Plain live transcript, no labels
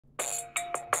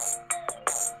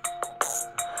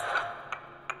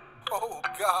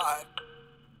God,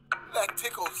 that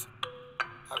tickles.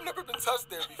 I've never been touched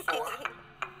there before.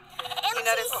 You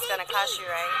know this is gonna cost you,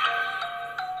 right?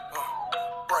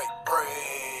 Break,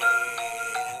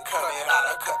 cut it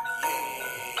out, cut me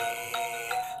in.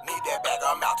 Need that bag,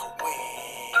 I'm out to win.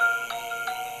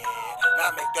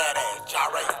 Now make that ass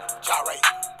gyrate,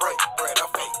 break bread or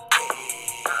fake.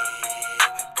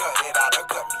 Cut it out,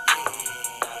 cut me in.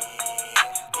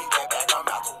 Need that bag, I'm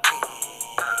out to win.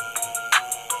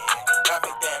 Now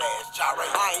make that ass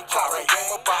gyrate. I ain't gyrate,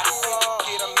 my body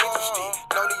get them interested.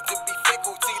 No need to be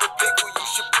fickle, see the pickle, you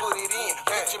should put it in.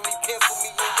 Picture me, pencil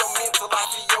me in your mental, I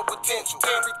see your potential.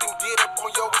 Everything get up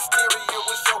on your exterior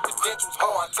with your potentials.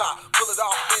 Hard top, pull it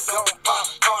off, it don't pop.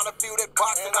 Trying to feel that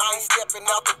box and I ain't stepping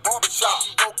out the barbershop.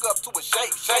 She woke up to a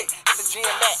shake, hit the gym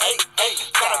at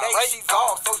 8. Saturday she's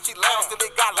off, so she lounged till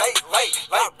it got late.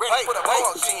 Not ready for the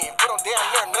punch in, put them down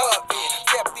there nubbed in.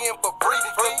 Stepped in for free,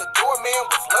 cause the doorman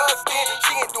was lusting.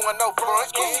 She ain't doing no front,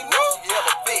 cause she know she have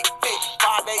a thick.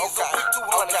 5 days a week,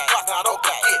 200 spots, not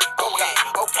okay. Go ahead,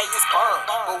 okay, it's burn.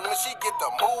 But when she get the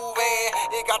moving,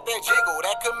 it got that jiggle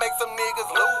that could make some niggas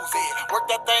lose it. Work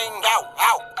that thing out.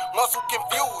 Muscle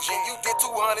confusion. You did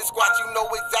 200 squats, you know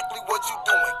exactly what you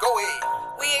doing. Go ahead.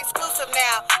 We exclusive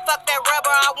now. Fuck that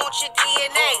rubber, I want your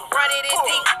DNA. Run it in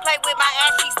deep. Play with my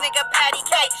ass cheeks, nigga, patty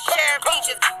cake. Sharing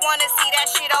features. Wanna see that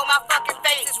shit on my fucking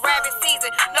face. It's rabbit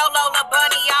season. No Lola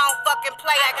Bunny, I don't fucking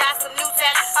play. I got some new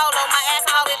tats all on my ass.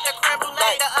 Call it the creme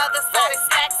brulee. The other side is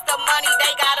stacks. The money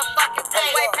they gotta fucking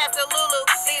pay. Way past the Lulu.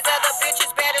 These other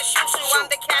bitches better shoot you.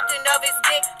 I'm the captain of his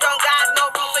dick. Don't got no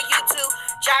room for you to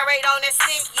gyrate on this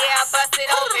stick. Yeah, I bust it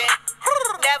open.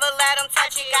 Never let him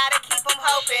touch it. Gotta keep him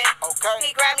hoping. Okay.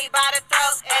 He grabbed me by the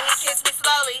throat and he kissed me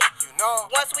slowly. You know.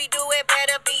 Once we do it,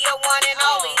 better be your one and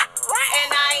only.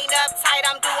 And I ain't uptight,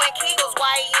 I'm doing Kegels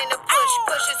while he in the push.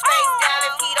 Push his face down,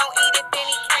 if he don't eat it, then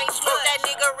he can't smush. That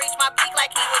nigga reached my peak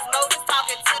like he was Moses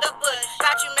talking to the bush.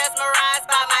 Got you mesmerized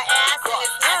by my ass and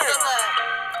it's mental love.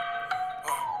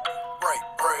 Break,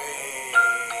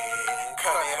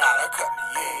 cut it out, cut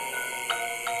me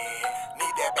in.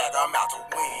 Need that bag, I'm out to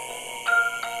win.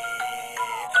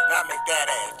 Now make that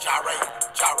ass gyrate,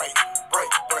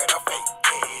 break bread or fake.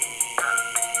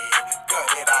 Cut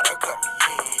it out, cut me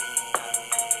in.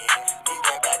 Need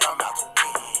that bag, I'm out to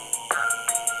win.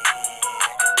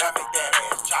 Now make that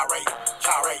ass gyrate.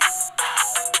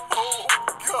 Oh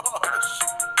gosh.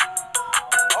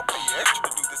 I'll pay you extra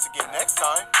to do this again next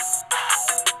time.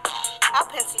 I'll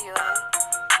pencil you in.